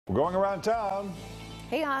We're going around town.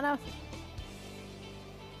 Hey, Anna.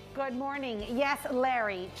 Good morning. Yes,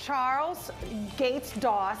 Larry, Charles Gates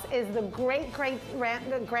Dawes is the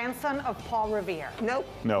great-great-grandson of Paul Revere. Nope.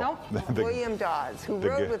 No. William Dawes, who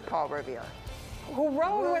rode with Paul Revere. Who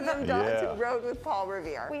rode with him? Dawes, who rode with Paul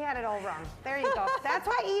Revere. We had it all wrong. There you go. That's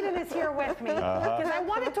why Eden is here with me. Because I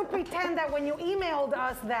wanted to pretend that when you emailed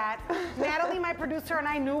us that Natalie, my producer, and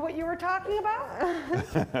I knew what you were talking about.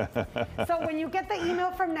 So when you get the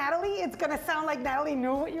email from Natalie, it's going to sound like Natalie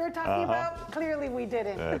knew what you were talking about. Clearly we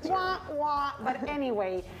didn't. That's wah, wah. But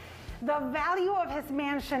anyway. The value of his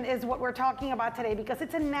mansion is what we're talking about today because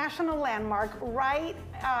it's a national landmark right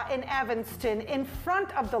in Evanston, in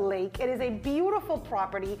front of the lake. It is a beautiful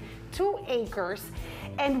property, 2 acres,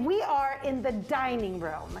 and we are in the dining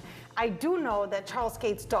room. I do know that Charles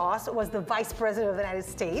Gates Dawes was the Vice President of the United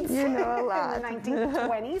States. You know a lot. In the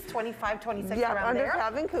 1920s, 25, 26, around under there.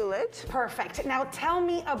 Calvin Coolidge. Perfect. Now tell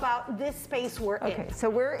me about this space we're in. Okay, so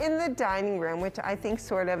we're in the dining room, which I think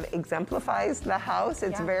sort of exemplifies the house.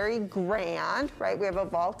 It's very grand, right? We have a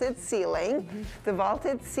vaulted ceiling. The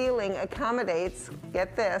vaulted ceiling accommodates,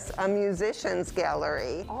 get this, a musician's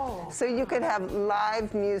gallery. Oh. So you could have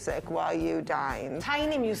live music while you dine.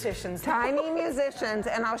 Tiny musicians. Tiny musicians,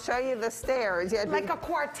 and I'll show you the stairs. Like a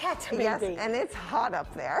quartet, maybe. Yes, and it's hot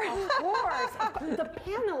up there. Of course. The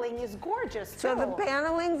paneling is gorgeous, too. So the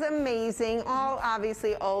paneling's amazing, all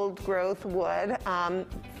obviously old growth wood.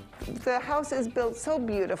 The house is built so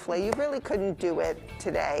beautifully, you really couldn't do it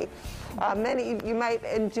today. You might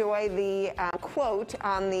enjoy the quote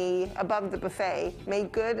on the above the buffet, may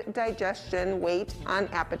good digestion wait on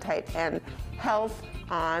appetite and health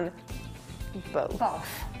on both. Both.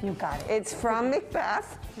 You got it. It's from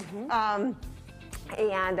Macbeth. And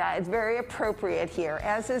it's very appropriate here,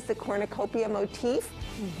 as is the cornucopia motif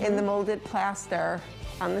in the molded plaster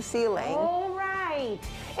on the ceiling. All right.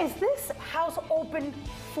 Is this house open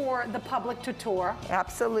for the public to tour?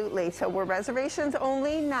 Absolutely. So we're reservations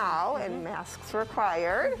only now and masks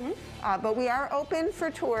required. But we are open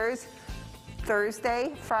for tours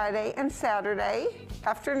Thursday, Friday, and Saturday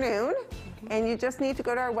afternoon. And you just need to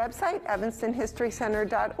go to our website,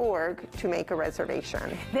 evanstonhistorycenter.org, to make a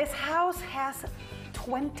reservation. This house has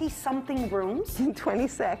 20-something rooms.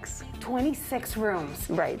 26. 26 rooms.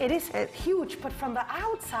 Right. It is huge, but from the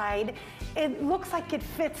outside, it looks like it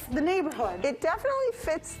fits the neighborhood. It definitely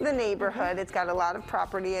fits the neighborhood. It's got a lot of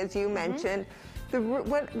property, as you mentioned.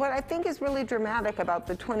 What I think is really dramatic about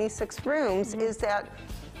the 26 rooms is that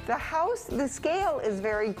the house, the scale is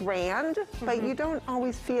very grand, but you don't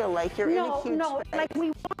always feel like you're in a huge space. Like we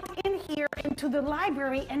walk in here into the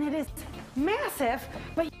library and it is massive,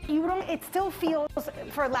 but you don't, it still feels,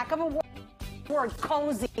 for lack of a word,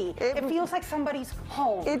 cozy. It feels like somebody's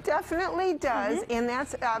home. It definitely does, and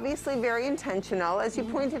that's obviously very intentional. As you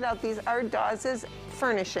pointed out, these are Dawes'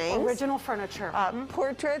 furnishings. Original furniture.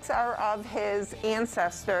 Portraits are of his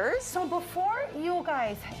ancestors. So before you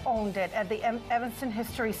guys owned it at the Evanston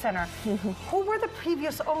History Center, who were the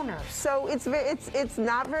previous owners? So it's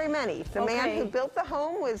not very many. The man who built the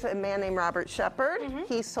home was a man named Robert Shepard.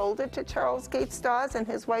 He sold it to Charles Gates Dawes and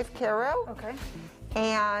his wife Caro. Okay.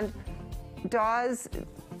 And Dawes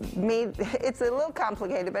it's a little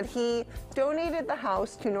complicated, but he donated the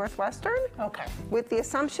house to Northwestern. Okay. With the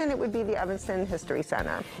assumption it would be the Evanston History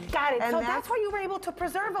Center. Got it. And so that's why you were able to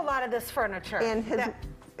preserve a lot of this furniture. And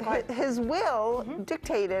his will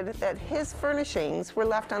dictated that his furnishings were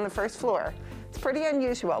left on the first floor. It's pretty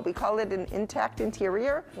unusual. We call it an intact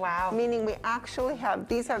interior. Wow. Meaning we actually have,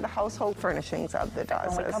 these are the household furnishings of the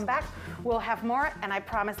Dawes. When we come back, we'll have more, and I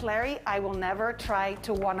promise, Larry, I will never try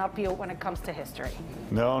to one-up you when it comes to history.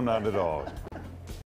 No, not at all.